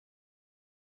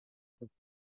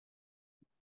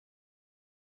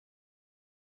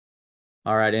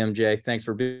All right, MJ, thanks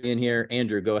for being here.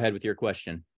 Andrew, go ahead with your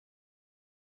question.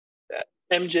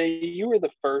 MJ, you were the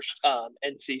first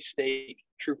NC State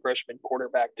true freshman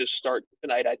quarterback to start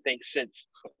tonight, I think, since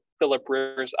Philip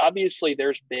Rivers. Obviously,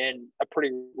 there's been a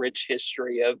pretty rich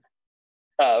history of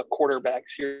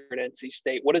quarterbacks here at NC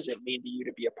State. What does it mean to you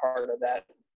to be a part of that?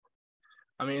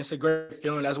 I mean, it's a great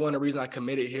feeling. That's one of the reasons I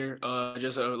committed here.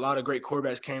 Just a lot of great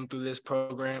quarterbacks came through this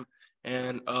program,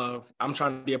 and I'm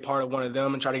trying to be a part of one of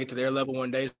them and try to get to their level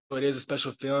one day. So it is a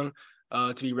special feeling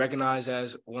to be recognized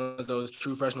as one of those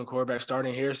true freshman quarterbacks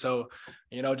starting here. So,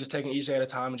 just taking each day at a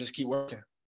time and just keep working.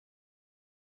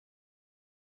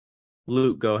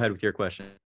 Luke, go ahead with your question.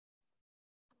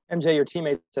 MJ, your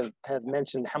teammates have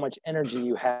mentioned how much energy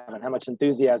you have and how much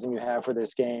enthusiasm you have for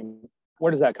this game.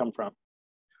 Where does that come from?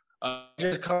 It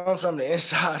just comes from the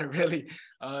inside, really.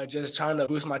 Just trying to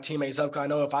boost my teammates up. Because I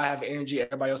know if I have energy,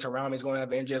 everybody else around me is going to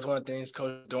have energy. That's one of the things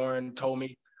Coach Doran told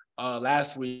me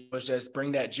last week was just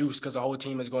bring that juice because the whole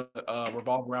team is going to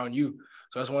revolve around you.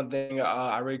 So that's one thing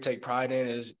I really take pride in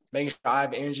is making sure I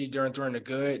have energy during the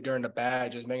good, during the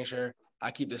bad, just making sure I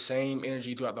keep the same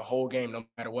energy throughout the whole game, no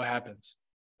matter what happens.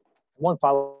 One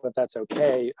follow-up, if that's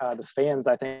okay. The fans,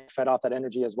 I think, fed off that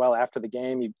energy as well after the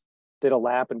game. You did a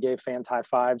lap and gave fans high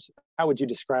fives. How would you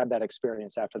describe that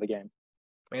experience after the game?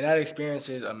 Man, that experience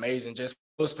is amazing. Just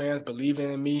those fans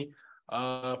believing in me.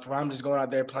 I'm just going out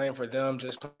there playing for them,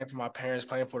 just playing for my parents,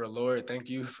 playing for the Lord. Thank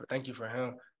you for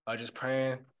him. Just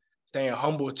praying, staying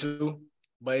humble too.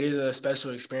 But it is a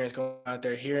special experience going out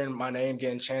there, hearing my name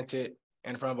getting chanted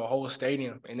in front of a whole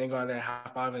stadium, and then going out there and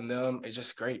high-fiving them. It's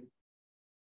just great.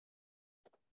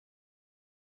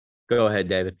 Go ahead,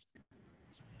 David.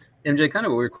 MJ, kind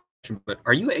of a weird question, but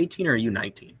are you 18 or are you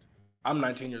 19? I'm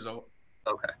 19 years old.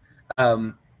 Okay.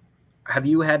 Have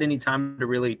you had any time to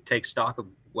really take stock of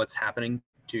what's happening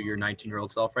to your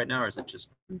 19-year-old self right now, or is it just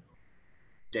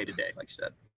day to day, like you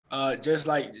said? Just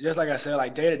like I said,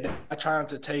 like day to day, I try not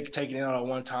to take it in all at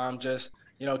one time. Just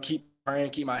keep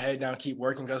praying, keep my head down, keep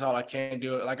working, because all I can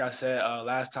do. Like I said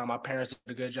last time, my parents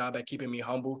did a good job at keeping me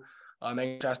humble,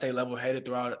 making sure I stay level-headed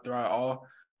throughout all,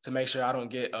 to make sure I don't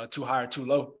get too high or too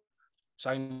low, so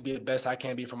I can be the best I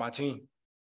can be for my team.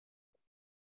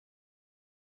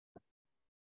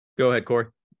 Go ahead, Corey.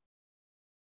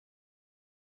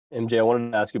 MJ, I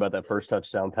wanted to ask you about that first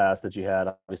touchdown pass that you had.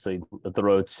 Obviously, the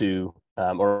throw to,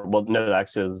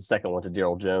 actually, it was the second one to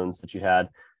Daryl Jones that you had,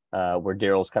 where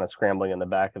Daryl's kind of scrambling in the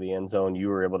back of the end zone. You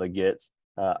were able to get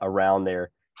around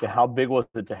there. How big was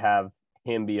it to have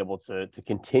him be able to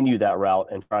continue that route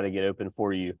and try to get open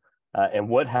for you? And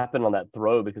what happened on that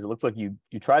throw? Because it looks like you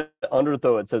tried to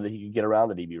underthrow it so that you could get around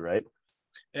the DB, right?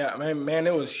 Yeah, man,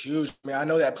 it was huge. I mean, I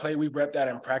know that play, we repped that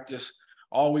in practice.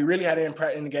 We really had it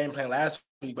in the game plan last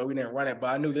week, but we didn't run it. But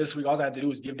I knew this week all I had to do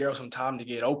was give Daryl some time to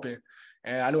get open.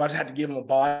 And I knew I just had to give him a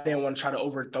ball. I didn't want to try to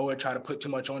overthrow it, try to put too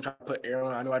much on, try to put air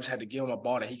on. I knew I just had to give him a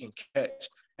ball that he can catch.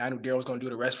 And I knew Daryl was going to do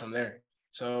the rest from there.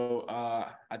 So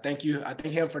I thank you. I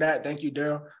thank him for that. Thank you,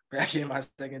 Daryl, for getting my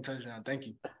second touchdown. Thank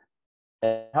you.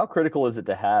 And how critical is it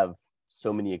to have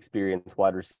so many experienced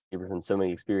wide receivers and so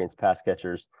many experienced pass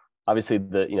catchers? Obviously,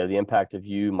 the impact of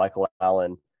you, Michael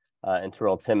Allen, and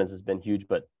Terrell Timmons has been huge,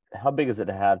 but how big is it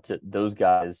to have those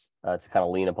guys to kind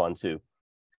of lean upon too?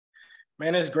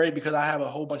 Man, it's great because I have a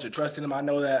whole bunch of trust in them. I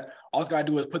know that all I got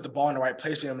to do is put the ball in the right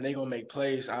place for them, and they're gonna make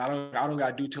plays. I don't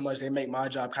got to do too much. They make my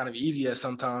job kind of easy at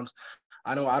sometimes.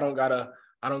 I know I don't gotta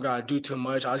do too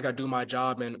much. I just gotta do my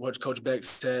job, and what Coach Beck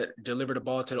said, deliver the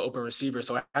ball to the open receiver.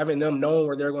 So having them know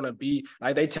where they're gonna be,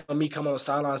 like they tell me come on the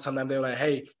sideline sometimes, they're like,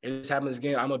 hey, if this happens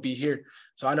again, I'm gonna be here.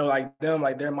 So I know like their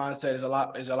mindset is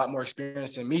a lot more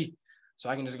experienced than me. So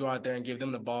I can just go out there and give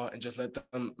them the ball and just let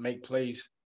them make plays.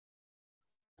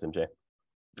 MJ.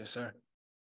 Yes, sir.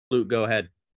 Luke, go ahead.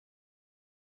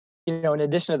 In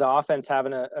addition to the offense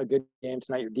having a good game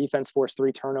tonight, your defense forced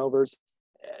 3 turnovers.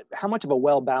 How much of a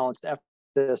well-balanced effort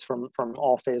is from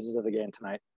all phases of the game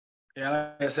tonight? Yeah,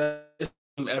 like I said, it's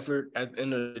team effort at the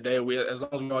end of the day. As long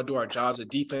as we all do our jobs, the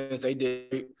defense, they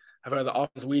did. I've heard the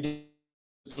offense, we did.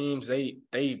 Teams, they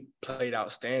played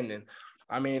outstanding.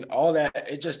 I mean, all that,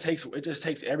 it just takes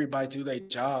everybody to do their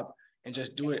job and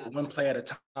just do it one play at a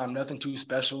time, nothing too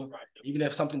special. Even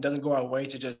if something doesn't go our way,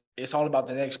 it's all about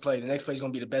the next play. The next play is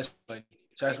going to be the best play.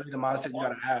 So that's really the mindset you got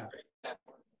to have.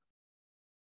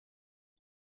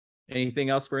 Anything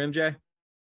else for MJ?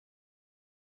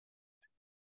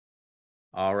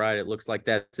 All right, it looks like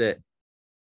that's it.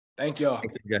 Thank you all.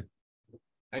 Thanks, MJ.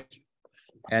 Thank you.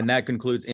 And that concludes